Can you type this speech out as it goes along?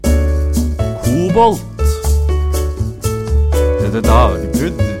kobolt. Dette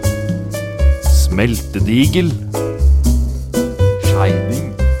dagbrudd. Smeltedigel. Skeining.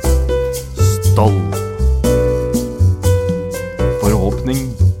 Stoll. Forhåpning.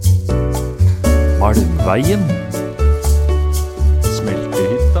 Malmveien.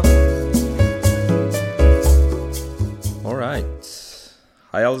 Smeltehytta. Alright.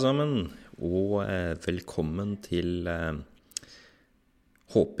 Hei alle sammen, og velkommen til,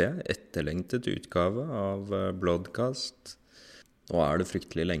 håper jeg, etterlengtet utgave av Bloodcast. Nå det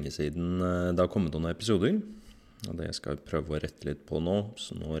fryktelig lenge siden det har kommet noen episoder, og det skal vi prøve å rette litt på nå.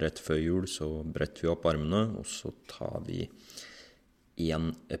 Så nå rett før jul så bretter vi opp armene, og så tar vi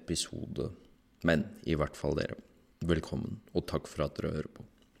en episode. Men i hvert fall dere, velkommen, og takk for at dere hører på.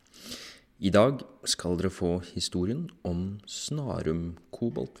 I dag skal dere få historien om Snarum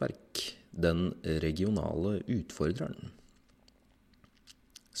Koboltverk, den regionale utfordreren.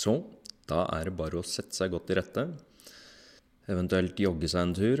 Så, da det bare å sette seg godt i rette, eventuelt jogge seg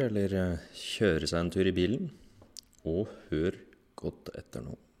en tur, eller kjøre seg en tur i bilen, og hør godt etter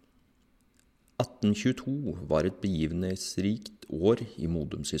nå. 1822 var et begivenhetsrikt år i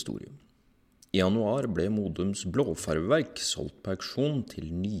Modums historie. I januar ble Modums blåfarveverk solgt på auksjon til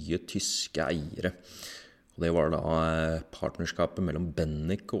nye tyske eiere. Og det var da partnerskapet mellom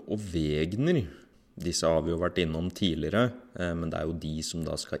Bennick og Wegener. Disse har vi jo vært innom tidligere, men det jo de som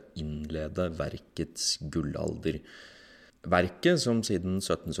da skal innlede verkets gullalder. Verket, som siden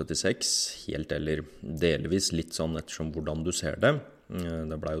 1776, helt eller delvis litt sånn ettersom hvordan du ser det,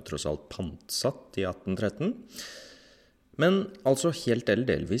 det ble jo tross alt pantsatt i 1813, men altså helt eller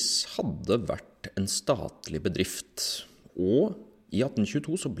delvis hadde vært en statlig bedrift, og i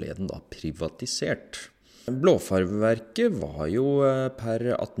 1822 så ble den da privatisert. Blåfarveverket var jo per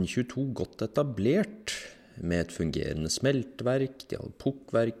 1822 godt etablert, med et fungerende smeltverk, de hadde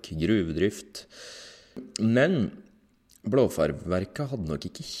pukkverk, gruvedrift, men Blåfarveverket hadde nok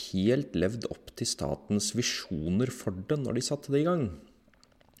ikke helt levd opp til statens visjoner for det når de satte det i gang.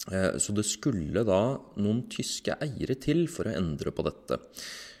 Så det skulle da noen tyske eiere til for å endre på dette.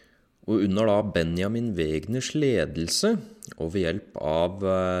 Og under da Benjamin Wegeners ledelse, og ved hjelp av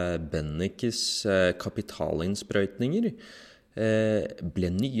Bennickes kapitalinnsprøytninger, ble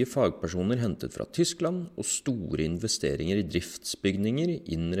nye fagpersoner hentet fra Tyskland, og store investeringer i driftsbygninger,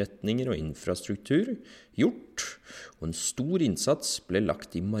 innretninger og infrastruktur gjort, og en stor innsats ble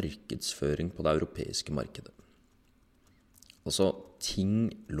lagt i markedsføring på det europeiske markedet. Altså,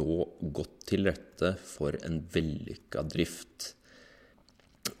 ting lå godt til rette for en vellykket drift.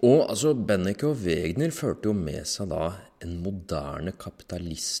 Og altså, Bennick og Wegener førte jo med seg da en moderne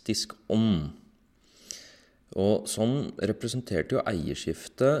kapitalistisk ånd. Og sånn representerte jo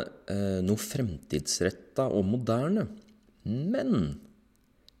eierskiftet noe fremtidsrettet og moderne. Men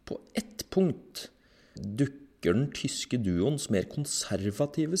på ett punkt dukker den tyske duoens mer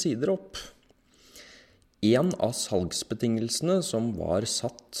konservative sider opp. En av salgsbetingelsene som var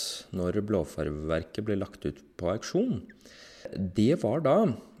satt når blåfarveverket ble lagt ut på auksjon, det var da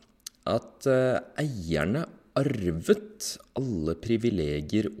at eierne arvet alle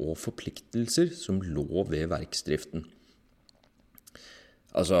privilegier og forpliktelser som lå ved verksdriften.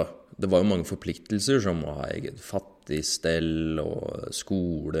 Altså, det var jo mange forpliktelser som å ha eget fattigstell og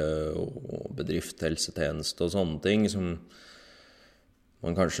skole og bedriftshelsetjeneste og sånne ting som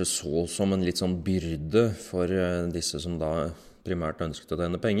man kanskje så som en litt sånn byrde for disse som da primært ønsket å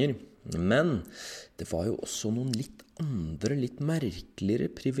tjene penger. Men det var jo også noen litt andre, litt merkeligere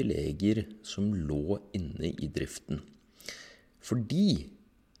privilegier som lå inne i driften. Fordi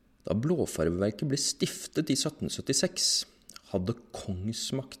da blåfarveverket ble stiftet i 1776, hadde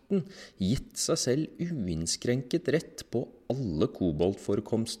kongsmakten gitt seg selv uinnskrenket rett på alle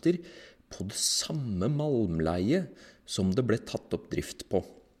koboltforekomster på det samme malmleie som det ble tatt opp drift på.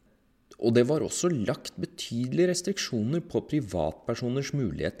 Og det var også lagt betydelige restriksjoner på privatpersoners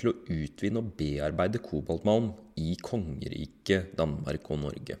mulighet til å utvinne og bearbeide koboltmalm i kongeriket Danmark og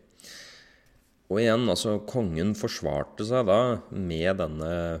Norge. Og igjen, altså, kongen forsvarte seg da med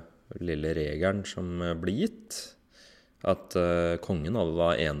denne lille regelen som ble gitt, at kongen hadde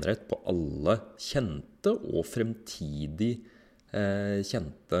da enerett på alle kjente og fremtidig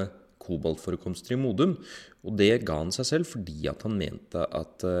kjente koboltforekomster i Modum, og det ga han seg selv fordi at han mente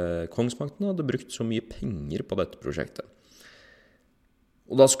at kongsmakten hadde brukt så mye penger på dette prosjektet.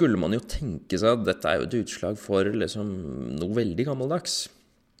 Og da skulle man jo tenke seg at dette jo et utslag for liksom noe veldig gammeldags.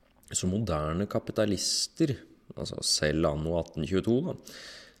 Så moderne kapitalister, altså selv anno 1822 da,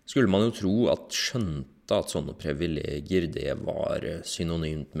 skulle man jo tro at skjønte at sånne privilegier det var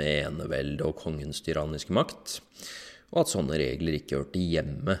synonymt med enevelde og kongens tyranniske makt, og at sånne regler ikke hørte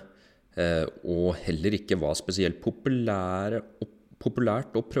hjemme og heller ikke var spesielt populært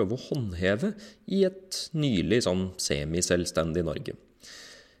å prøve å håndheve i et nylig sånn semi-selvstendig Norge.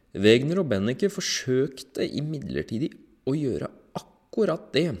 Wegener og Benecke forsøkte imidlertid å gjøre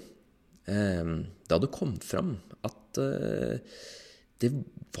akkurat det, da det kom fram at det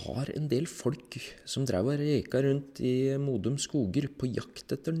var en del folk som drev og reka rundt i Modum skoger på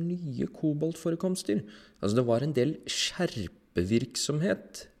jakt etter nye koboltforekomster. Altså det var en del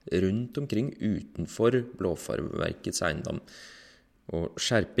skjerpevirksomhet rundt omkring utenfor Blåfarveverkets eiendom. Og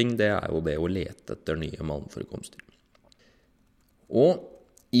skjerping, det er jo det å lete etter nye malmforekomster. Og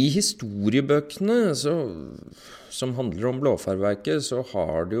i historiebøkene som handler om Blåfarveverket, så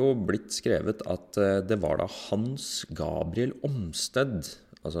har det jo blitt skrevet at det var da Hans Gabriel Omsted,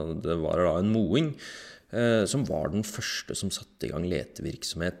 altså det var da en moing, som var den første som satte i gang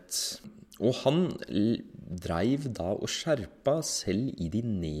letevirksomhet. Og han dreiv da og skjerpa selv i de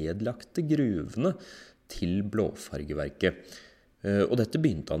nedlagte gruvene til Blåfarveverket. Og dette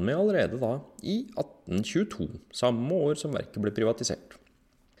begynte han med allerede da i 1822, samme år som verket ble privatisert.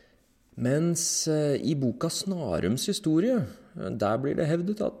 Mens i boka Snarums historie, der blir det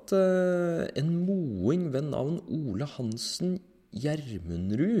hevdet at en moing ved navn Ole Hansen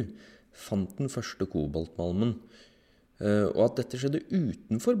Gjermundrud fant den første koboltmalmen, og at dette skjedde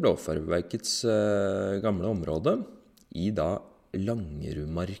utenfor Blåfarveverkets gamle område, i da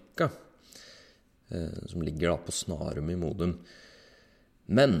Langerudmarka, som ligger da på Snarum i Modum.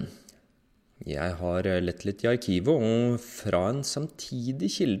 Men jeg har lett litt i arkivet, og fra en samtidig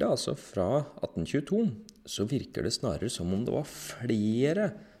kilde, altså fra 1822, så virker det snarere som om det var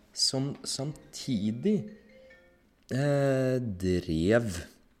flere som samtidig drev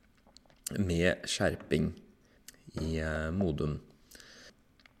med skjerping i Modum.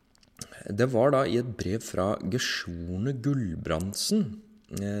 Det var da i et brev fra Gershone Gulbrandsen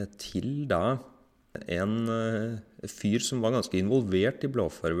til da en fyr som var ganske involvert i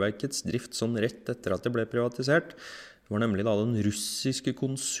Blåfarveverkets drift sånn rett etter at det ble privatisert. Det var nemlig da den russiske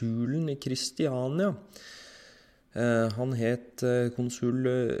konsulen i Kristiania. Han het konsul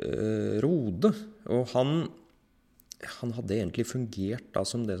Rode, og han hadde egentlig fungert da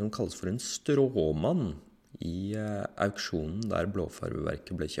som det som kalles for en stråmann i auksjonen der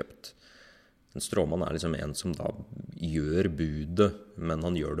Blåfarveverket ble kjøpt. En stråmann er liksom en som da gjør budet, men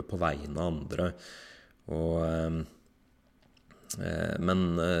han gjør det på vegne av andre. Men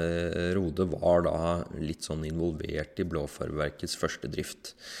Rode var da litt sånn involvert i Blåfarveverkets første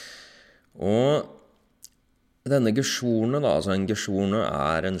drift. Og denne Gershone da, altså en Gershone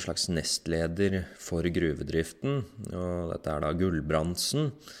er en slags nestleder for gruvedriften, og dette er da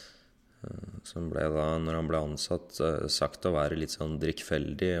Gulbrandsen, som ble da, når han ble ansatt, sagt å være litt sånn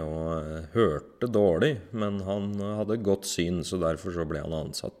drikkfeldig og hørte dårlig, men han hadde godt syn, så derfor så ble han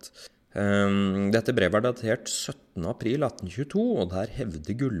ansatt. Dette brevet er datert 17. april 1822, og der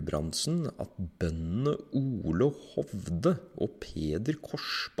hevder Gulbrandsen at bøndene Ole Hovde og Peder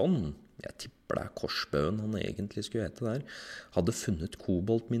Korsbånd, jeg tipper det er Korsbøen han egentlig skulle hete der, hadde funnet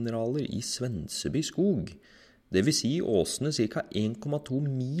koboltmineraler i Svenseby skog. Det vil si åsene ca. 1,2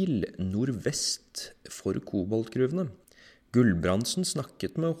 mil nordvest for koboltgruvene. Gulbrandsen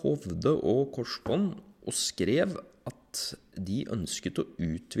snakket med Hovde og Korsbånd og skrev at de ønsket å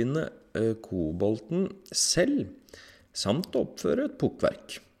utvinne kobolten selv, samt å oppføre et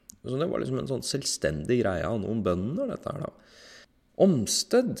pukkverk. Så det var liksom en sånn selvstendig greie av noen bønder, dette her da.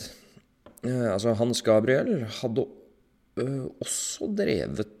 Omsted, altså Hans Gabriel, hadde også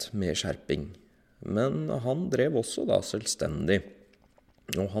drevet med skjerping. Men han drev også da selvstendig,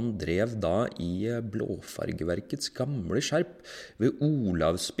 og han drev da i Blåfarveverkets gamle skjerp ved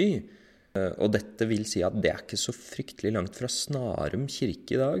Olavsby, og dette vil si at det er ikke så fryktelig langt fra Snarum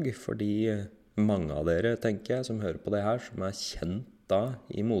kirke i dag, fordi mange av dere, tenker jeg, som hører på det her, som er kjent da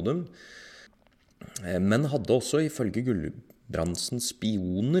i Modum, men hadde også ifølge Gulbrandsens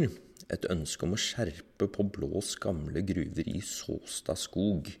spioner et ønske om å skjerpe på Blås gamle gruver i Såstad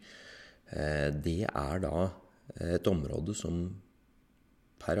skog. Det er da et område som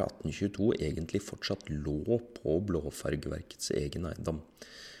per 1822 egentlig fortsatt lå på Blåfarveverkets egen eiendom.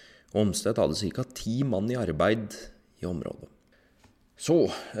 Omsted hadde ca. 10 mann i arbeid i området.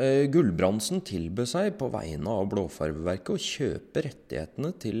 Så Gulbrandsen tilbød seg på vegne av Blåfarveverket å kjøpe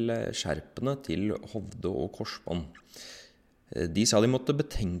rettighetene til skjerpene til Hovde og Korsbånd. De sa de måtte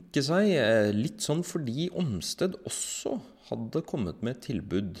betenke seg litt sånn fordi Omsted også hadde kommet med et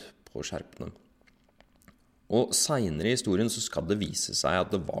tilbud på skjerpene. Og senere i historien så skal det vise seg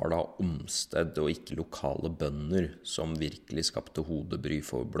at det var da Omsted og ikke lokale bønder som virkelig skapte hodebry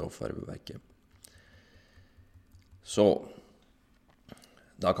for Blåfarveverket. Så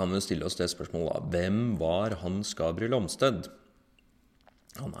Da kan vi stille oss det spørsmålet da. Hvem var Hans Gabriel Omsted?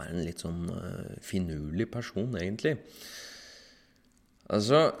 Han en litt sånn finurlig person, egentlig.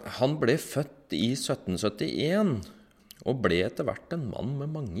 Altså, han ble født i 1771, og ble etter hvert en mann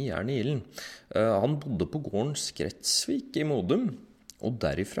med mange jern i ilden. Han bodde på gården Skretsvik i Modum, og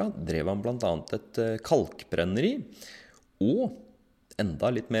derifra drev han blant annet et kalkbrenneri, og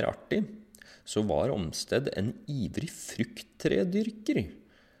enda litt mer artig, så var Omsted en ivrig frukttredyrker.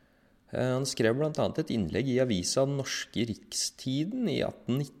 Han skrev blant annet et innlegg i avisa Den Norske Rikstiden i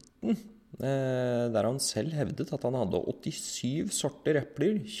 1819, der han selv hevdet at han hadde 87 sorter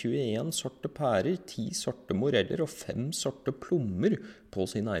epler, 21 sorter pærer, 10 sorter moreller og 5 sorter plommer på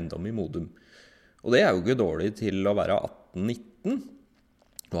sin eiendom i Modum. Og det jo ikke dårlig til å være 1819,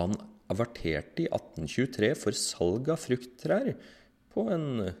 og han averterte i 1823 for salg av frukttrær på en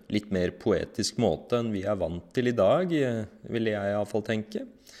litt mer poetisk måte enn vi vant til i dag, vil jeg i hvert fall tenke.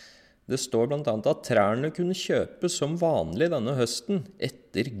 Det står blant annet at trærne kunne kjøpes som vanlig denne høsten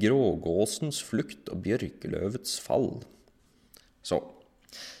etter grågåsens flukt og bjørkeløvets fall. Så,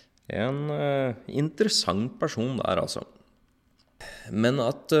 en interessant person der altså. Men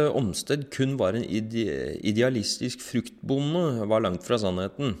at Omsted kun var en idealistisk fruktbonde var langt fra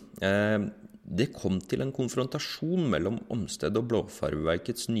sannheten. Det kom til en konfrontasjon mellom Omsted og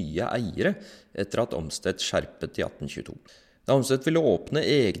Blåfarveverkets nye eiere etter at Omsted skjerpet i 1822. Da Omsted ville åpne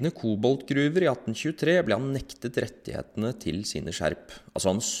egne koboltgruver i 1823, ble han nektet rettighetene til sine skjerp. Altså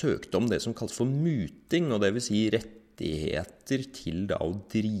han søkte om det som kalles for muting, og det vil si rettigheter til da å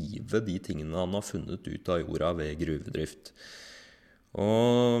drive de tingene han har funnet ut av jorda ved gruvedrift.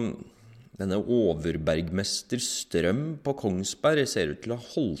 Og denne overbergmester Strøm på Kongsberg ser ut til å ha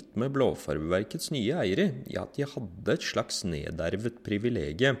holdt med Blåfarveverkets nye eiere i at de hadde et slags nedervet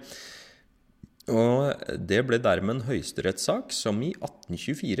privilegie. Og det ble dermed en høyesterettssak som i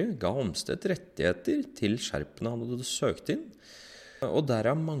 1824 ga Omsted rettigheter til skjerpene han hadde søkt inn. Og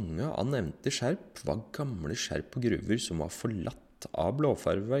derav mange av nevnte skjerp var gamle skjerp og gruver som var forlatt av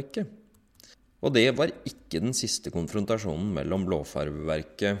Blåfarveverket. Og det var ikke den siste konfrontasjonen mellom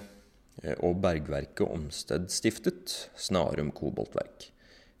Blåfarveverket og bergverket Omsted stiftet, Snarum Koboltverk.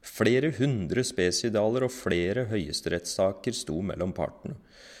 Flere hundre spesidaler og flere høyesterettssaker sto mellom partene.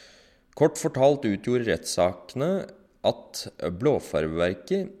 Kort fortalt utgjorde rettssakene at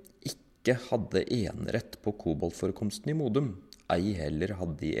Blåfarveverket ikke hadde enerett på koboltforekomsten i Modum, ei heller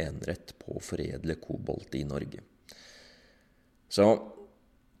hadde de enerett på å foredle kobolt i Norge. Så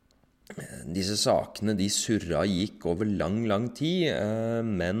disse sakene de surra gikk over lang tid,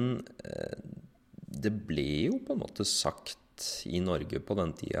 men det ble jo på en måte sagt i Norge på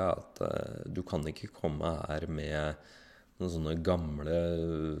den tida at du kan ikke komme her med noen sånne gamle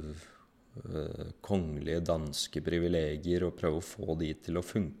kongelige danske privilegier og prøve å få de til å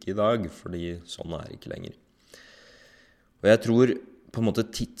funke i dag, fordi sånn det ikke lenger. Og jeg tror på en måte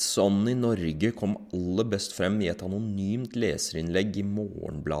tidsånden i Norge kom aller best frem i et anonymt leserinnlegg i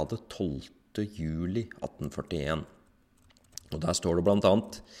Morgenbladet 12. juli 1841. Og der står det blant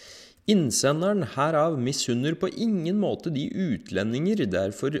annet: Innsenderen herav misunner på ingen måte de utlendinger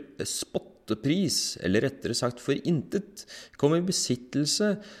derfor spottepris, eller rettere sagt for intet, kom i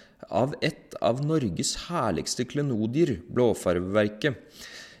besittelse av et av Norges herligste klenodier, Blåfarveverket.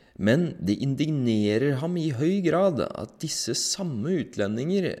 Men det indignerer ham i høy grad at disse samme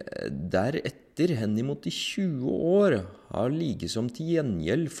utlendinger deretter henimot i 20 år har liksom til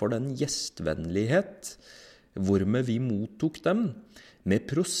gjengjeld for den gjestvennlighet hvormed vi mottok dem, med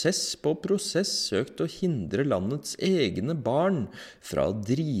prosess på prosess søkt å hindre landets egne barn fra å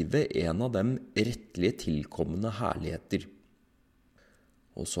drive en av dem rettelig tilkommende herligheter.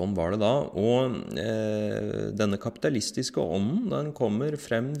 Og sånn var det da, og denne kapitalistiske ånden, den kommer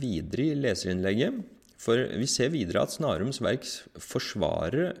frem videre i leserinnlegget, for vi ser videre at Snarums verks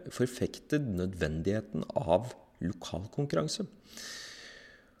forsvarer forfektet nødvendigheten av lokal konkurranse.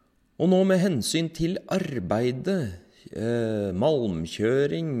 Og nå med hensyn til arbeidet,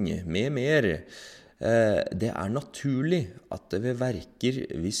 malmkjøring med mer, det naturlig at det ved verker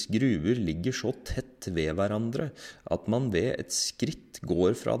hvis gruver ligger så tett ved hverandre at man ved et skritt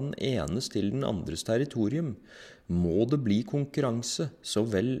går fra den enes til den andres territorium, må det bli konkurranse så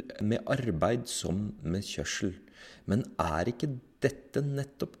vel med arbeid som med kjørsel. Men ikke dette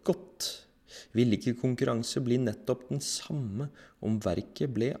nettopp godt? Vil ikke konkurranse bli nettopp den samme om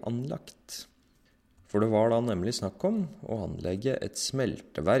verket ble anlagt? For det var da nemlig snakk om å anlegge et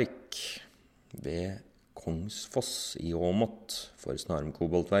smelteverk ved Kongsfoss i Åmot for Snarum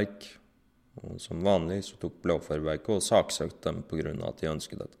Koboltverk. Og som vanlig så tok Blåfarveverket og saksøkte dem på grunn av at de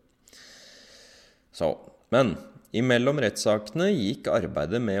ønsket dette. Så, men Imellom rettssakene gikk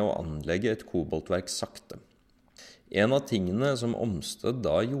arbeidet med å anlegge et koboltverk sakte. En av tingene som Omsted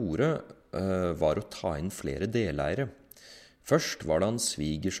da gjorde, var å ta inn flere deleiere. Først var det hans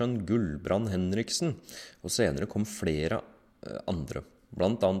svigersønn Gullbrand Henriksen, og senere kom flere andre.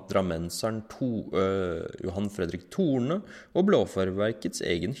 Blant annet drammenseren Johan Fredrik Thorne og Blåfarverkets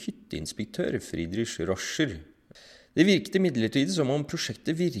egen hytteinspektør Friedrich Roscher. Det virket imidlertid som om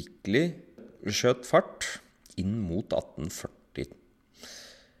prosjektet virkelig skjøt fart inn mot 1840.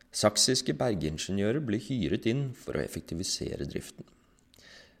 Saksiske bergingeniører ble hyret inn for å effektivisere driften.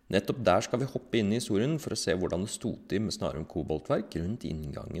 Nettopp der skal vi hoppe inn i historien for å se hvordan det stod til med Snarum koboltverk rundt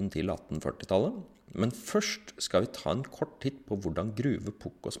inngangen til 1840-tallet. Men først skal vi ta en kort titt på hvordan gruve-,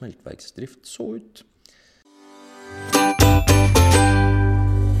 pukk- og smeltverksdrift så ut.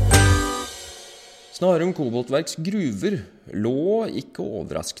 Snarum koboltverks gruver lå ikke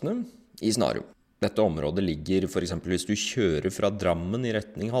overraskende i Snarum. Dette området ligger for eksempel hvis du kjører fra Drammen i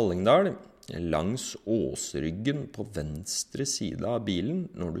retning Hallingdal, langs Åsryggen på venstre side av bilen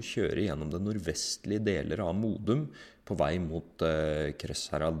når du kjører gjennom det nordvestlige deler av Modum på vei mot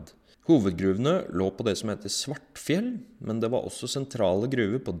Krøssherad. Hovedgruvene lå på det som heter Svartfjell, men det var også sentrale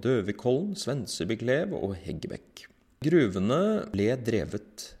gruver på Døvikollen, Svensebyklev og Heggebekk. Gruvene ble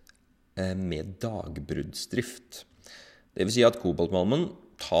drevet med dagbruddsdrift. Det vil si at koboltmalmen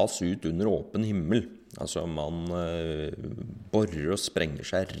tas ut under åpen himmel. Altså man borer og sprenger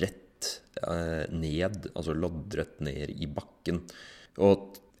seg rett ned, altså loddrett ned i bakken.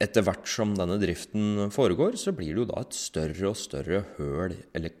 Og etter hvert som denne driften foregår, så blir det jo da et større og større høl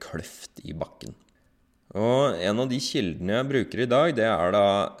eller kløft i bakken. Og en av de kildene jeg bruker i dag, det er da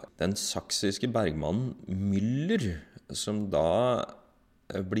den saksiske bergmannen Müller, som da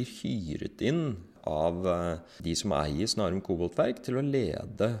blir hyret inn av de som eier Snarum koboltverk til å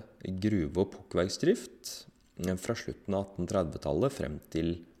lede gruve- og pukkverksdrift fra slutten av 1830-tallet frem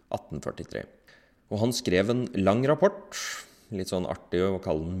til 1843. Og han skrev en lang rapport, litt sånn artig å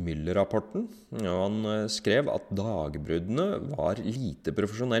kalle den Müller-rapporten, og han skrev at dagbruddene var lite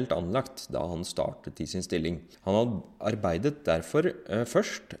profesjonelt anlagt da han startet i sin stilling. Han hadde arbeidet derfor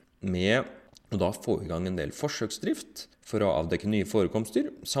først med å da få i gang en del forsøksdrift for å avdekke nye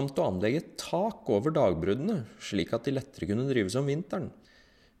forekomster, samt å anlegge et tak over dagbruddene, slik at de lettere kunne drives om vinteren.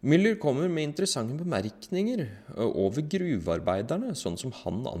 Müller kommer med interessante bemerkninger over gruvearbeiderne, sånn som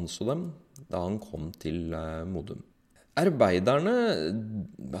han anså dem da han kom til Modum. Arbeiderne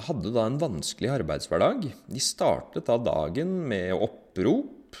hadde da en vanskelig arbeidshverdag. De startet da dagen med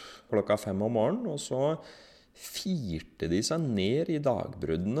opprop klokka 5 om morgenen, og så firte de seg ned i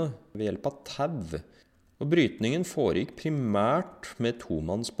dagbruddene ved hjelp av tau. Og brytningen foregikk primært med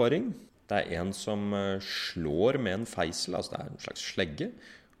tomannsboring. Det er en som slår med en feisel, altså det er en slags slegge,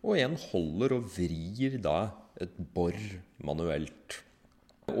 og en holder og vrir da et bor manuelt.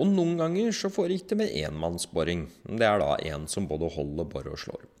 Og noen ganger så foregikk det med enmannsboring. Det er da en som både holder, borer og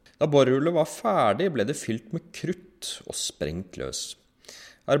slår. Da borehullet var ferdig, ble det fylt med krutt og sprengt løs.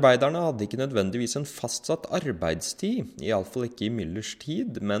 Arbeiderne hadde ikke nødvendigvis en fastsatt arbeidstid, i alle fall ikke i Müllers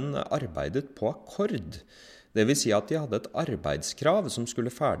tid, men arbeidet på akkord. Det vil si at de hadde et arbeidskrav som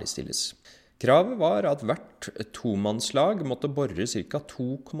skulle ferdigstilles. Kravet var at hvert tomannslag måtte bore ca.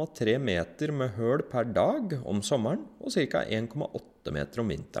 2,3 meter med høl per dag om sommeren og ca. 1,8 meter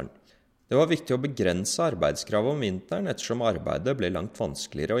om vinteren. Det var viktig å begrense arbeidskravet om vinteren ettersom arbeidet ble langt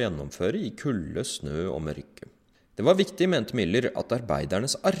vanskeligere å gjennomføre i kulde, snø og mørke. Det var viktig, mente Müller, at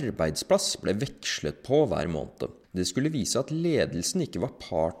arbeidernes arbeidsplass ble vekslet på hver måned. Det skulle vise at ledelsen ikke var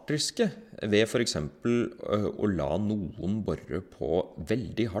partriske ved for eksempel å la noen bore på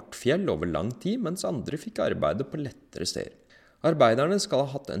veldig hardt fjell over lang tid, mens andre fikk arbeide på lettere steder. Arbeiderne skal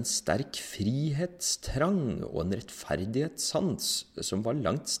ha hatt en sterk frihetstrang og en rettferdighetssans som var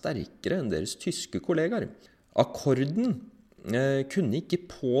langt sterkere enn deres tyske kollegaer. Akkorden kunne ikke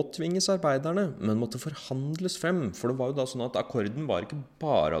påtvinges arbeiderne, men måtte forhandles frem, for det var jo da sånn at akkorden var ikke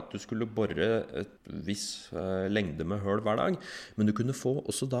bare at du skulle bore et viss lengde med høl hver dag, men du kunne få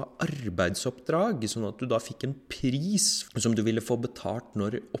også da arbeidsoppdrag, sånn at du da fikk en pris som du ville få betalt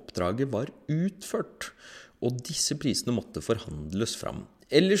når oppdraget var utført, og disse prisene måtte forhandles frem.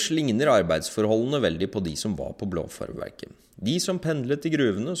 Ellers ligner arbeidsforholdene veldig på de som var på Blåfarverket. De som pendlet i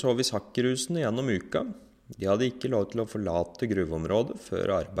gruvene sov i sakkerhusene gjennom uka. De hadde ikke lov til å forlate gruveområdet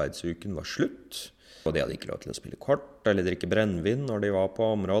før arbeidsuken var slutt, og de hadde ikke lov til å spille kort eller drikke brennevin når de var på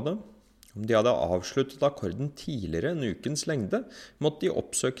området. Om de hadde avsluttet akkorden tidligere enn ukens lengde, måtte de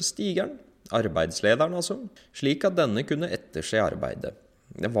oppsøke stigeren, arbeidslederen altså, slik at denne kunne etterse arbeidet.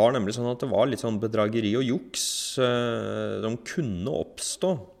 Det var nemlig sånn at det var litt sånn bedrageri og juks som kunne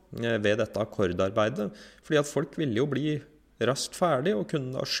oppstå ved dette akkordarbeidet, fordi at folk ville jo bli raskt ferdig og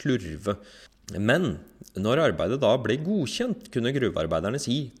kunne da slurve. Men når arbeidet da ble godkjent, kunne gruvearbeiderne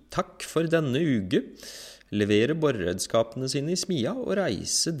si «takk for denne uke», levere boreredskapene sine i smia og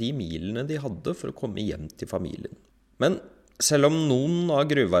reise de milene de hadde for å komme hjem til familien. Men selv om noen av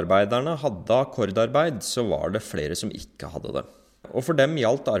gruvearbeiderne hadde akkordarbeid, så var det flere som ikke hadde det. Og for dem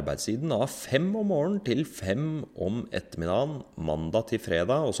gjaldt arbeidstiden av 5 om morgenen til 5 om ettermiddagen, mandag til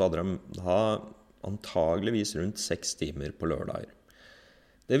fredag, og så hadde de da antageligvis rundt 6 timer på lørdager.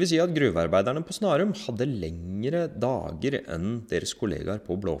 Det vil si at gruvearbeiderne på Snarum hadde lengre dager enn deres kollegaer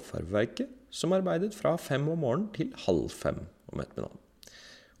på Blåfarveverket, som arbeidet fra 5 om morgenen til halv 5 om ettermiddagen.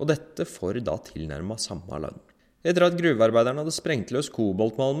 Og dette for da tilnærmet samme lønn. Etter at gruvearbeiderne hadde sprengt løs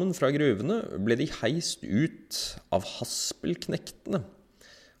koboltmalmen fra gruvene, ble de heist ut av haspelknektene.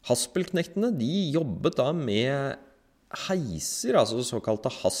 Haspelknektene, de jobbet da med heiser, altså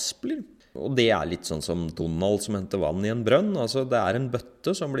såkalte haspler. Og det er litt sånn som Donald som henter vann i en brønn. Altså det er en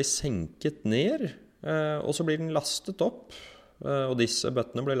bøtte som blir senket ned, og så blir den lastet opp. Og disse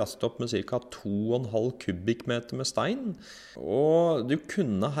bøttene ble lastet opp med ca. 2,5 kubikkmeter med stein. Og du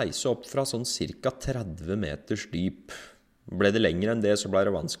kunne heise opp fra sånn ca. 30 meters dyp. Ble det lenger enn det, så ble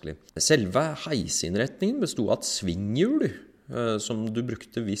det vanskelig. Selve heisinnretningen bestod av et svinghjul, som du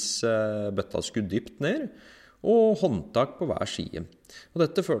brukte hvis bøtta skulle dypt ned, og håndtak på hver side. Og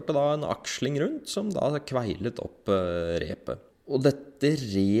dette førte da en aksling rundt, som da kveilet opp repet. Og dette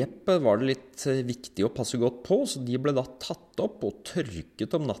repet var det litt viktig å passe godt på, så de ble da tatt opp og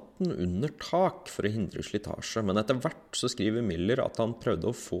tørket om natten under tak for å hindre slitasje. Men etter hvert så skriver Miller at han prøvde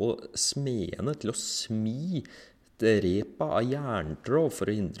å få smedene til å smi repet av jerntråd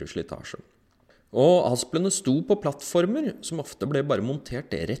for å hindre slitasje. Og hasplene sto på plattformer som ofte ble bare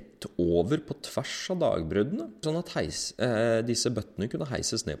montert rett over på tvers av dagbruddene, sånn at disse bøttene kunne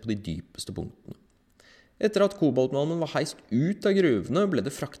heises ned på de dypeste punktene. Etter at koboltmalmen var heist ut av gruvene, ble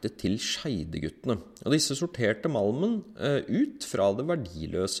det fraktet til Skeideguttene. Og disse sorterte malmen ut fra det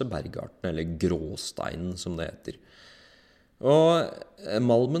verdiløse bergarten, eller gråsteinen som det heter. Og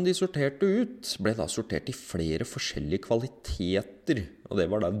malmen de sorterte ut, ble da sortert i flere forskjellige kvaliteter. Og det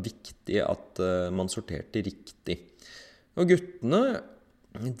var da viktig at man sorterte riktig. Og guttene,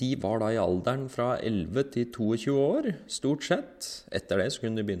 de var da i alderen fra 11 til 22 år, stort sett. Etter det så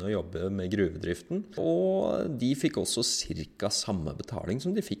kunne de begynne å jobbe med gruvedriften. Og de fikk også cirka samme betaling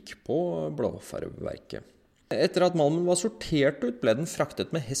som de fikk på Blåfarveverket. Etter at malmen var sortert ut, ble den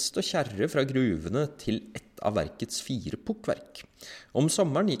fraktet med hest og kjerre fra gruvene til et av verkets 4 pukkverk. Om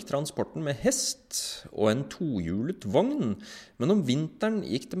sommeren gikk transporten med hest og en tohjulet vogn, men om vinteren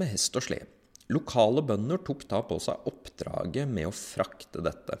gikk det med hest og sled. Lokale bønder tok da på seg oppdraget med å frakte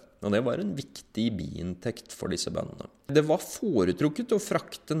dette, og det var en viktig biinntekt for disse bøndene. Det var foretrukket å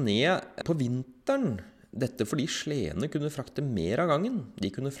frakte ned på vinteren, dette fordi sledene kunne frakte mer av gangen.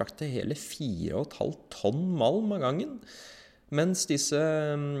 De kunne frakte hele 4,5 tonn malm av gangen, mens disse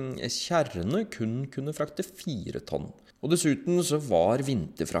kjerrene kun kunne frakte 4 tonn. Og dessuten så var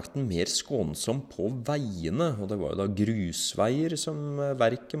vinterfrakten mer skånsom på veiene, og det var jo da grusveier som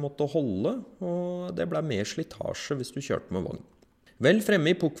verket måtte holde, og det ble mer slitasje hvis du kjørte med vogn. Vel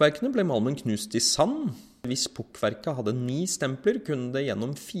fremme i pukkverkene ble malmen knust i sand. Hvis pukkverket hadde 9 stempler, kunne det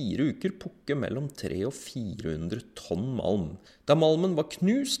gjennom 4 uker pukke mellom 300 og 400 tonn malm. Da malmen var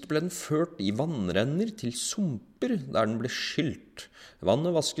knust, ble den ført i vannrenner til sumper, der den ble skylt.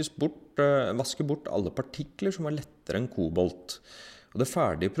 Vannet vasker bort alle partikler som var lettere enn kobolt. Og det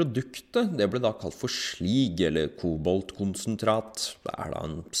ferdige produktet, det ble da kalt for slig, eller koboltkonsentrat. Det er da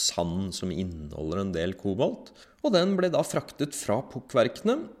en sand som inneholder en del kobolt. Og den ble da fraktet fra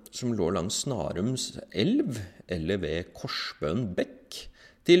pukkverkene, som lå langs Snarums elv, eller ved Korsbøen Bekk,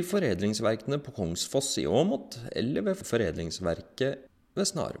 til foredlingsverkene på Kongsfoss i Åmot, eller ved foredlingsverket ved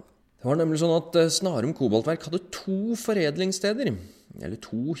Snarum. Det var nemlig sånn at Snarum Koboltverk hadde 2 foredlingssteder, eller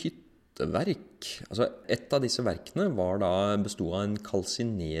 2 hytteverk. Altså et av disse verkene bestod av en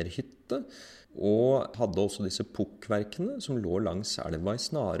kalsinerhytte, og hadde også disse pukkverkene som lå langs elva i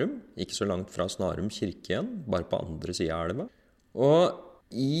Snarum, ikke så langt fra Snarum kirke igjen, bare på andre siden av elva. Og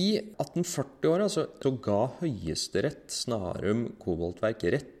i 1840-åra så ga Høyesterett Snarum Koboltverk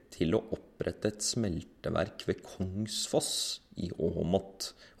rett til å opprette et smelteverk ved Kongsfoss i Åmot,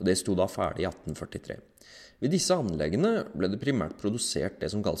 og det stod da ferdig i 1843. Ved disse anleggene ble det primært produsert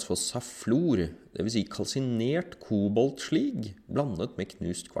det som kalles for saflor, det vil si kalsinert koboltslig blandet med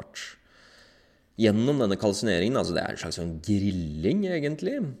knust kvarts. Gjennom denne kalsineringen, altså det er en slags sånn grilling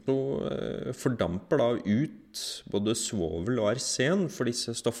egentlig, så fordamper da ut både svovel og arsen, for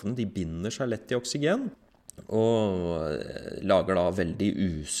disse stoffene de binder seg lett i oksygen. og lager da veldig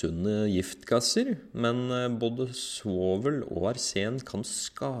usunne giftgasser, men både svovel og arsen kan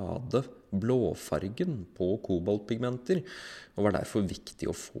skade blåfargen på koboltpigmenter, og var derfor viktig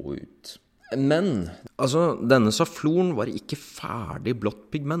å få ut. Men, altså, denne safloren var ikke ferdig blått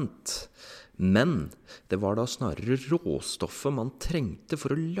pigment, men det var da snarere råstoffet man trengte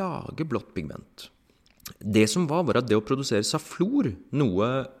for å lage blått pigment. Det som var at det å produsere saflor, noe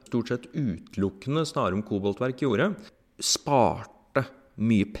stort sett utelukkende Snarum Koboltverk gjorde, sparte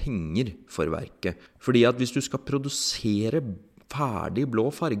mye penger for verket. Fordi at hvis du skal produsere ferdig blå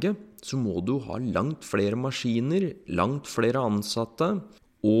farge, så må du ha langt flere maskiner, langt flere ansatte,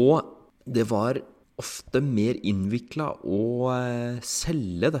 og det var ofte mer innviklet å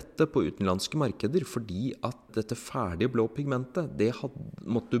selge dette på utenlandske markeder, fordi at dette ferdige blå pigmentet, det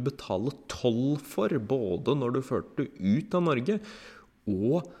måtte du betale toll for, både når du førte ut av Norge,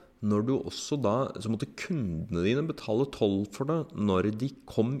 og når du også da, så måtte kundene dine betale toll for det når de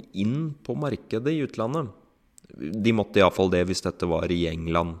kom inn på markedet i utlandet. De måtte i hvert fall det hvis dette var i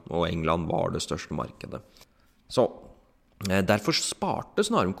England, og England var det største markedet. Så derfor sparte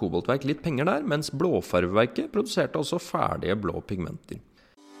Snarum Koboltverk litt penger der, mens Blåfarveverket produserte også ferdige blå pigmenter.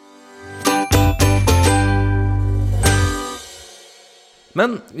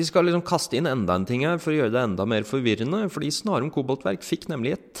 Men vi skal liksom kaste inn enda en ting her for å gjøre det enda mer forvirrende, fordi Snarum Koboltverk fikk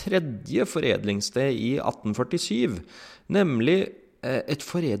nemlig et tredje foredlingssted i 1847, nemlig et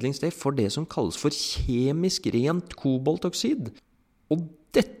foredlingssted for det som kalles for kjemisk rent koboltoksid. Og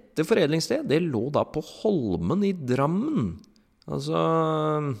dette foredlingsstedet, det lå da på Holmen i Drammen. Altså,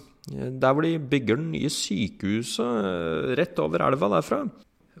 der hvor de bygger den nye sykehuset rett over elva derfra.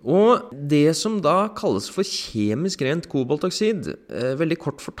 Og det som da kalles for kjemisk rent koboltoksid, veldig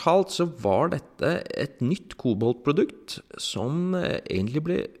kort fortalt så var dette et nytt koboltprodukt som egentlig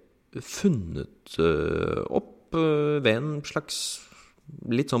ble funnet opp ved en slags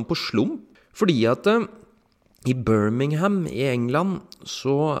litt sånn på slump. Fordi at i Birmingham i England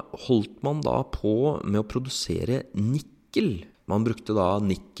så holdt man da på med å produsere nikkel. Man brukte da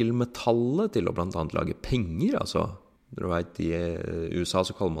nikkelmetallet til å blant annet lage penger, altså du vet, i USA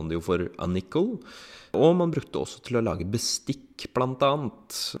så kaller man det jo for a nickel. Og man brukte også til å lage bestikk blant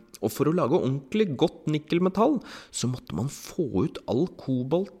annet. Og for å lage ordentlig godt nikkelmetall så måtte man få ut all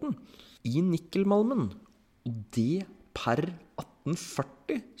kobolten i nikkelmalmen. Og det per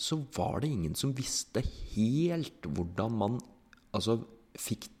 1840 så var det ingen som visste helt hvordan man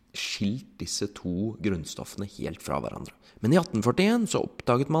fikk skilt disse to grunnstoffene helt fra hverandre. Men i 1841 så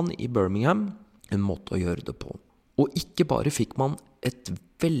oppdaget man i Birmingham en måte å gjøre det på. Og ikke bare fikk man et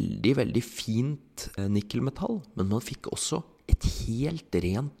veldig, veldig fint nikkelmetall, men man fikk også et helt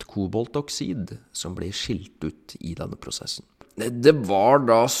rent koboltoksid som ble skilt ut i denne prosessen. Det var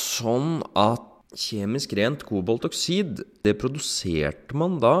da sånn at kjemisk rent koboltoksid, det produserte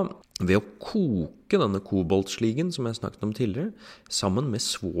man da ved å koke denne koboltsligen, som jeg snakket om tidligere, sammen med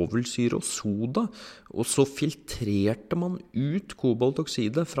svovelsyre og soda, og så filtrerte man ut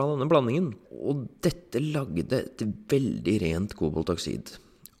koboltoksidet fra denne blandingen. Og dette lagde et veldig rent koboltoksid.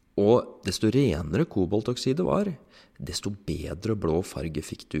 Og desto renere koboltoksidet var, desto bedre blå farge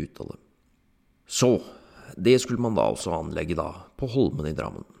fikk du ut av det. Så, det skulle man da også anlegge da, på Holmen i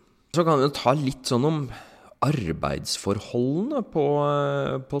Drammen. Så kan vi ta litt sånn om arbeidsforholdene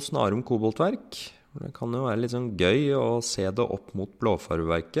på Snarum Koboltverk. Det kan jo være litt sånn gøy å se det opp mot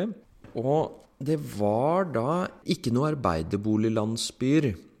Blåfarveverket. Og det var da ikke noe arbeiderboliglandsbyer,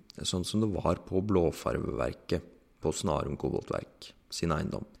 sånn som det var på Blåfarveverket, på Snarum Koboltverk sin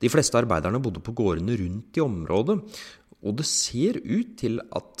eiendom. De fleste arbeiderne bodde på gårdene rundt i området, og det ser ut til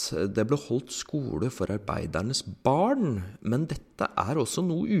at det ble holdt skole for arbeidernes barn, men dette er også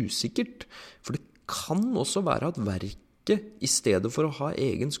noe usikkert, for det kan også være at verket, i stedet for å ha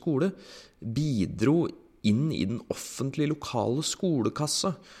egen skole, bidro inn i den offentlige lokale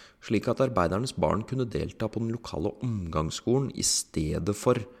skolekassa, slik at arbeidernes barn kunne delta på den lokale omgangsskolen i stedet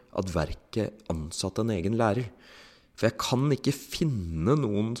for at verket ansatte en egen lærer. For jeg kan ikke finne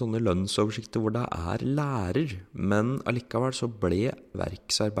noen sånne lønnsoversikter hvor det er lærer, men allikevel så ble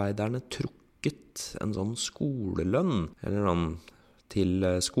verksarbeiderne trukket en sånn skolelønn, eller noen til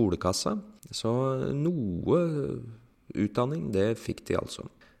skolekassa. Så noe utdanning, det fikk de altså.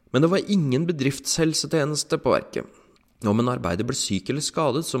 Men det var ingen bedriftshelsetjeneste på verket. Om en arbeider ble syk eller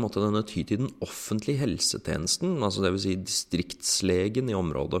skadet, så måtte denne ty til den offentlige helsetjenesten, altså det vil si distriktslegen i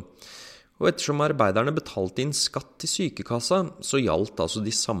området. Og ettersom arbeiderne betalte inn skatt til sykekassa, så gjaldt altså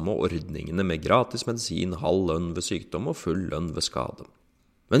de samme ordningene med gratis medisin, halv lønn ved sykdom og full lønn ved skade.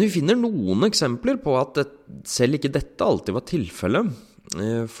 Men vi finner noen eksempler på at selv ikke dette alltid var tilfellet,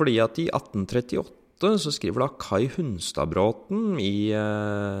 fordi at i 1838 så skriver da Kai Hunstadbråten i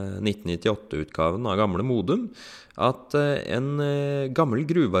 1998-utgaven av Gamle Modum at en gammel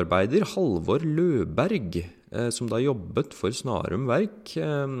gruvearbeider, Halvor Løberg, som da jobbet for Snarum Verk,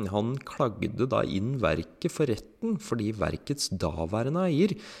 han klagde da inn verket for retten fordi verkets daværende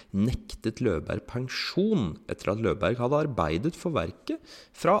eier nektet Løberg pensjon etter at Løberg hadde arbeidet for verket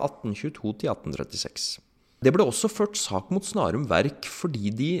fra 1822 til 1836. Det ble også ført sak mot Snarum Verk fordi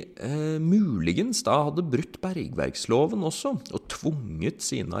de muligens da hadde brutt bergverksloven også, og tvunget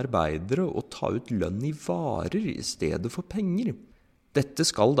sine arbeidere å ta ut lønn i varer i stedet for penger. Dette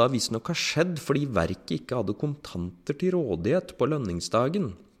skal da visstnok ha skjedd fordi verket ikke hadde kontanter til rådighet på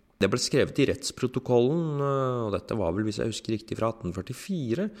lønningsdagen. Det ble skrevet i rettsprotokollen, og dette var vel, hvis jeg husker riktig, fra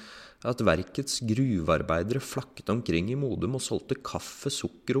 1844, at verkets gruvearbeidere flakket omkring i Modum og solgte kaffe,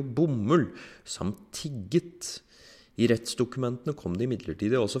 sukker og bomull, samt tigget. I rettsdokumentene kom det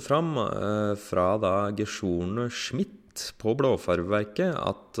imidlertid også fram fra da Gershorne Schmidt på Blåfarveverket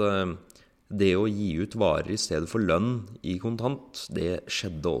at det å gi ut varer i stedet for lønn i kontant, det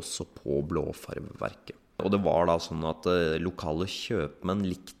skjedde også på Blåfarveverket. Og det var da sånn at lokale kjøpmenn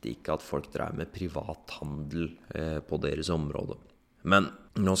likte ikke at folk drev med privat handel på deres område. Men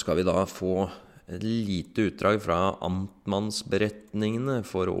nå skal vi da få et lite utdrag fra amtmannsberetningene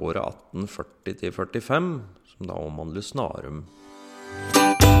for året 1840-45, som da omhandler Snarum.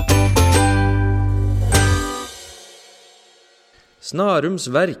 Snarums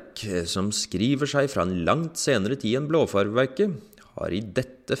verk, som skriver seg fra en langt senere tid enn Blåfarveverket, har i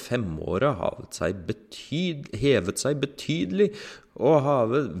dette 5 året hevet seg betydelig, og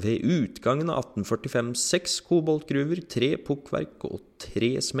har ved utgangen av 1845 6 koboltgruver, 3 pukkverk og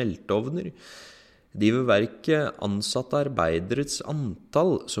 3 smeltovner. De ved verket ansatte arbeiderets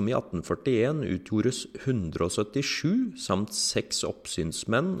antall, som i 1841 utgjordes 177, samt 6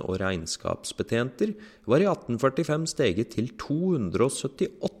 oppsynsmenn og regnskapsbetjenter, var i 1845 steget til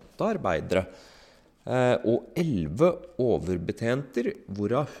 278 arbeidere, og 11 overbetjenter,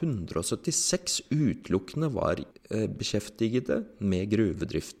 hvorav 176 utelukkende var beskjeftigede med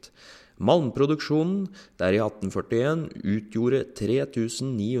gruvedrift. Malmproduksjonen, der i 1841 utgjorde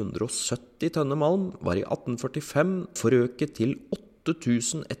 3970 tønner malm, var i 1845 forøket til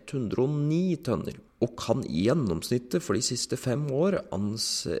 8109 tønner, og kan i gjennomsnittet for de siste 5 år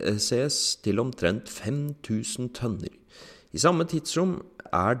anses til omtrent 5000 tønner. I samme tidsrom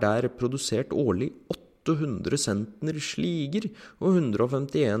er der produsert årlig 800 centner sliger og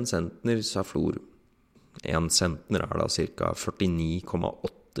 151 centner saflor. 1 centner er da ca.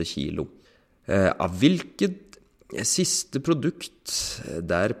 49,8 kilo. Av hvilket siste produkt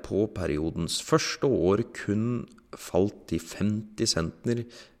der på periodens første år kun falt til 50 centner,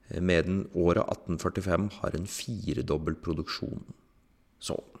 medan året 1845 har en 4-dobbel produksjon.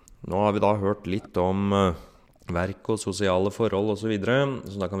 Så, nå har vi da hørt litt om verk og sosiale forhold og så videre,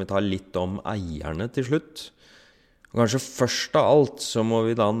 så da kan vi ta litt om eierne til slutt. Og kanskje først av alt så må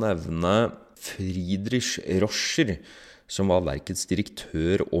vi da nevne Friedrich Roscher, som var verkets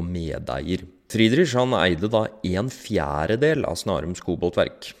direktør og medeier. Friedrich han eide da 1/4 av Snarums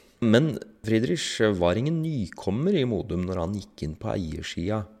koboltverk. Men Friedrich var ingen nykommer i Modum når han gikk inn på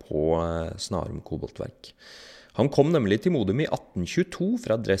eiersida på Snarum koboltverk. Han kom nemlig til Modum i 1822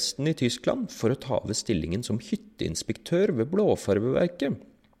 fra Dresden i Tyskland for å ta over stillingen som hytteinspektør ved Blåfarveverket.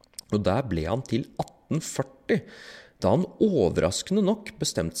 Og der ble han til 1840, da han overraskende nok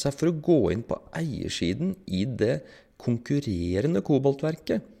bestemte seg for å gå inn på eiersiden i det konkurrerende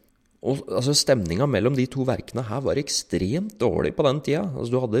koboltverket. Og altså, stemningen mellom de to verkene her var ekstremt dårlig på den tida.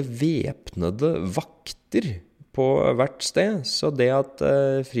 Altså, du hadde væpnede vakter på hvert sted, så det at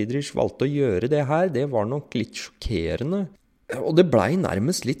Friedrich valgte å gjøre det her, det var nok litt sjokkerende. Og det blei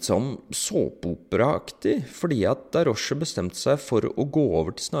nærmest litt sånn såpeoperaaktig, fordi at da Roscher bestemte seg for å gå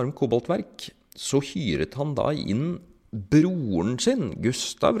over til Snarum koboltverk, så hyret han da inn broren sin,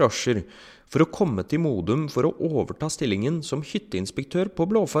 Gustav Roscher, for å komme til Modum for å overta stillingen som hytteinspektør på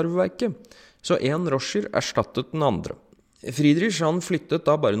Blåfarveverket. Så en Roscher erstattet den andre. Friedrich han flyttet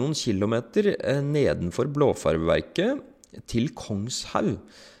da bare noen kilometer nedenfor Blåfarveverket til Kongshaug,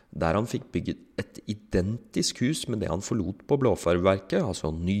 der han fikk bygget et identisk hus med det han forlot på Blåfarveverket, altså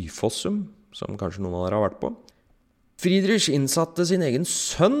Nyfossum, som kanskje noen av dere har vært på. Friedrich innsatte sin egen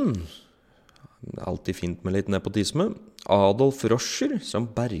sønn, alltid fint med litt nepotisme, Adolf Roscher, som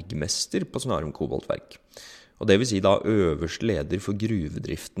bergmester på Snarum koboltverk. Og det vil si da øverste leder for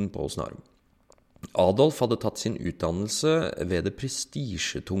gruvedriften på Snarum. Adolf hadde tatt sin utdannelse ved det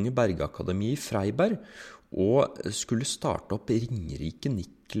prestisjetunge bergakademiet i Freiberg og skulle starte opp Ringerike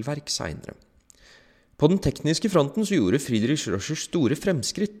nikkelverk senere. På den tekniske fronten så gjorde Friedrich Roscher store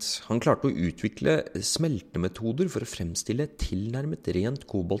fremskritt. Han klarte å utvikle smeltemetoder for å fremstille tilnærmet rent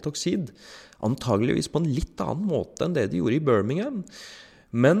koboltoksid, antageligvis på en litt annen måte enn det de gjorde i Birmingham.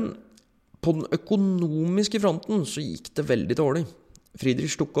 Men på den økonomiske fronten så gikk det veldig dårlig.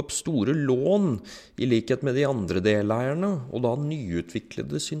 Friedrich tok opp store lån i likhet med de andre deleierne, og da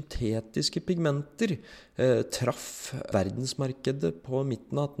nyutviklede syntetiske pigmenter traff verdensmarkedet på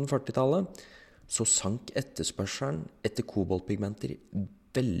midten av 1840-tallet, så sank etterspørselen etter koboltpigmenter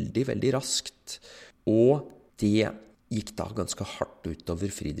veldig, veldig raskt, og det gikk da ganske hardt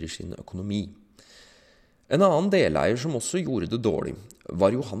utover Friedrich sin økonomi. En annen deleier som også gjorde det dårlig,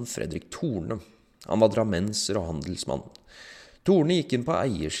 var Johan Fredrik Thorne. Han var drammenser og handelsmann. Thorne gikk inn på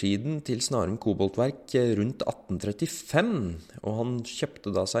eiersiden til Snarum Koboltverk rundt 1835, og han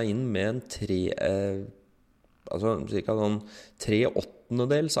kjøpte da seg inn med en cirka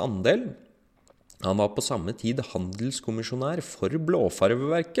 3/8 andel. Han var på samme tid handelskommisjonær for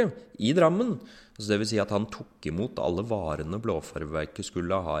Blåfarveverket i Drammen. Så det vil si at han tok imot alle varene Blåfarveverket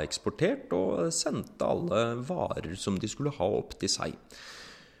skulle ha eksportert, og sendte alle varer som de skulle ha opp til seg.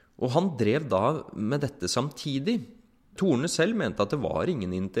 Og han drev da med dette samtidig. Thorne selv mente at det var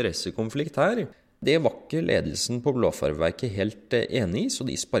ingen interessekonflikt her. Det var ikke ledelsen på Blåfarveverket helt enig i, så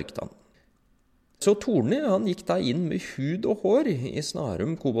de sparket han. Så Thorne han gikk da inn med hud og hår i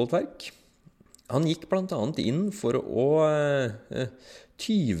Snarum Koboltverk. Han gikk blant annet inn for å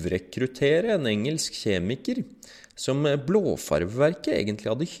tyvrekruttere en engelsk kjemiker som Blåfarveverket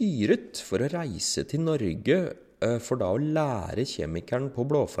egentlig hadde hyret for å reise til Norge for da å lære kjemikeren på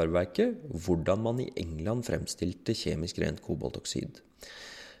Blåfarveverket hvordan man i England fremstilte kjemisk rent koboltoksid.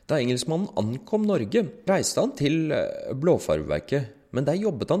 Da engelskmannen ankom Norge, reiste han til Blåfarveverket, men der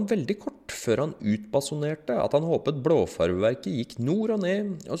jobbet han veldig kort før han utbasonerte at han håpet Blåfarveverket gikk nord og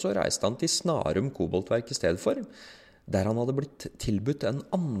ned, og så reiste han til Snarum Koboltverk i stedet for, der han hadde blitt tilbudt en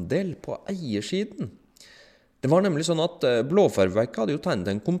andel på eiersiden. Det var nemlig sånn at Blåfarveverket hadde jo tegnet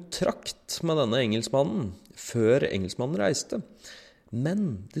en kontrakt med denne engelskmannen før engelskmannen reiste.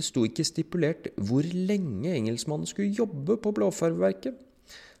 Men det sto ikke stipulert hvor lenge engelskmannen skulle jobbe på Blåfarveverket.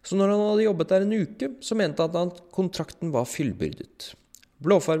 Så når han hadde jobbet der en uke, så mente han at kontrakten var fyllbyrdet.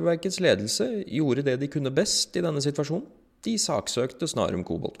 Blåfarveverkets ledelse gjorde det de kunne best i denne situasjonen. De saksøkte Snarum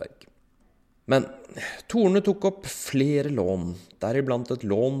Koboltverk. Men Thorne tok opp flere lån, deriblant et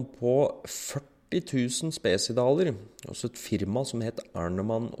lån på 40 000 spesidaler, også et firma som het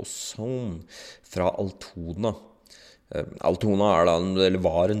Arnemann og Sohn fra Altona. Altona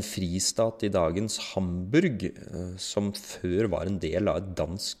var en fristat i dagens Hamburg, som før var en del av et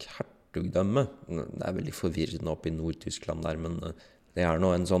dansk hertugdømme. Det er veldig forvirrende oppe i Nord-Tyskland der, men det er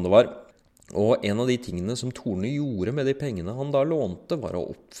nå en sånn det var. Og en av de tingene som Thorne gjorde med de pengene han da lånte, var å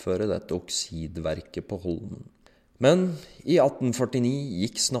oppføre dette oksidverket på Holmen. Men i 1849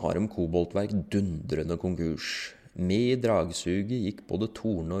 gikk Snarum Koboltverk dundrende konkurs. Med i dragsuget gikk både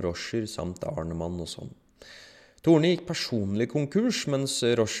Thorne og Roscher samt Arnemann og sånn. Thorne gikk personlig konkurs, mens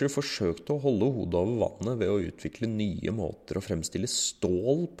Roscher forsøkte å holde hodet over vannet ved å utvikle nye måter å fremstille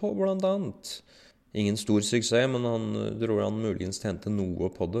stål på, blant annet. Ingen stor suksess, men han tror han muligens tjente noe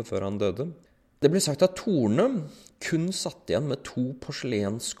på det før han døde. Det ble sagt at Thorne kun satt igjen med 2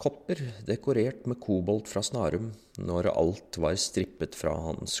 porselenskopper dekorert med kobolt fra Snarum, når alt var strippet fra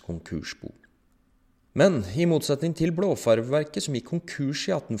hans konkursbo. Men i motsetning til Blåfarveverket, som gikk konkurs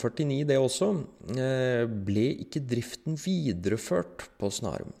i 1849 det også, ble ikke driften videreført på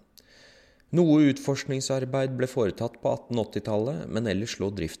Snarum. Noe utforskningsarbeid ble foretatt på 1880-tallet, men ellers lå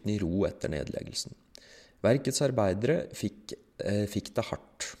driften i ro etter nedleggelsen. Verkets arbeidere fikk det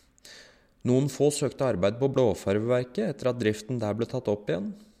hardt. Noen få søkte arbeid på Blåfarveverket etter at driften der ble tatt opp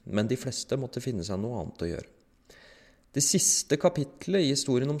igjen, men de fleste måtte finne seg noe annet å gjøre. Det siste kapitlet i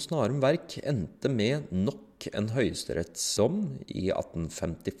historien om Snarum Verk endte med nok en høyesterettsdom i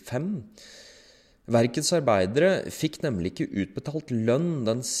 1855. Verkets arbeidere fikk nemlig ikke utbetalt lønn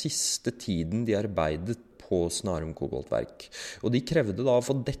den siste tiden de arbeidet på Snarum Koboltverk, og de krevde da å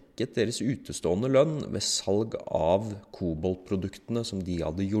få dekket deres utestående lønn ved salg av koboltproduktene som de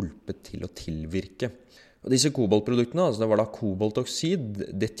hadde hjulpet til å tilvirke. Og disse koboltproduktene, altså det var da koboltoksid,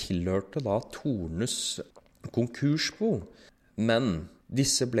 det tilhørte da Thornes konkursbo, men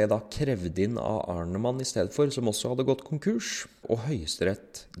disse ble da krevd inn av Arnemann i stedet for, som også hadde gått konkurs, og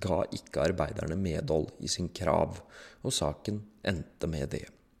Høyesterett ga ikke arbeiderne medhold i sin krav, og saken endte med det.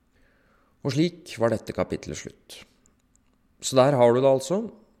 Og slik var dette kapitlet slutt. Så der har du det altså.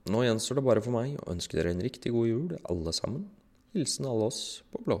 Nå gjenstår det bare for meg å ønske dere en riktig god jul, alle sammen. Hilsen alle oss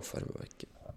på Blåfarveverket.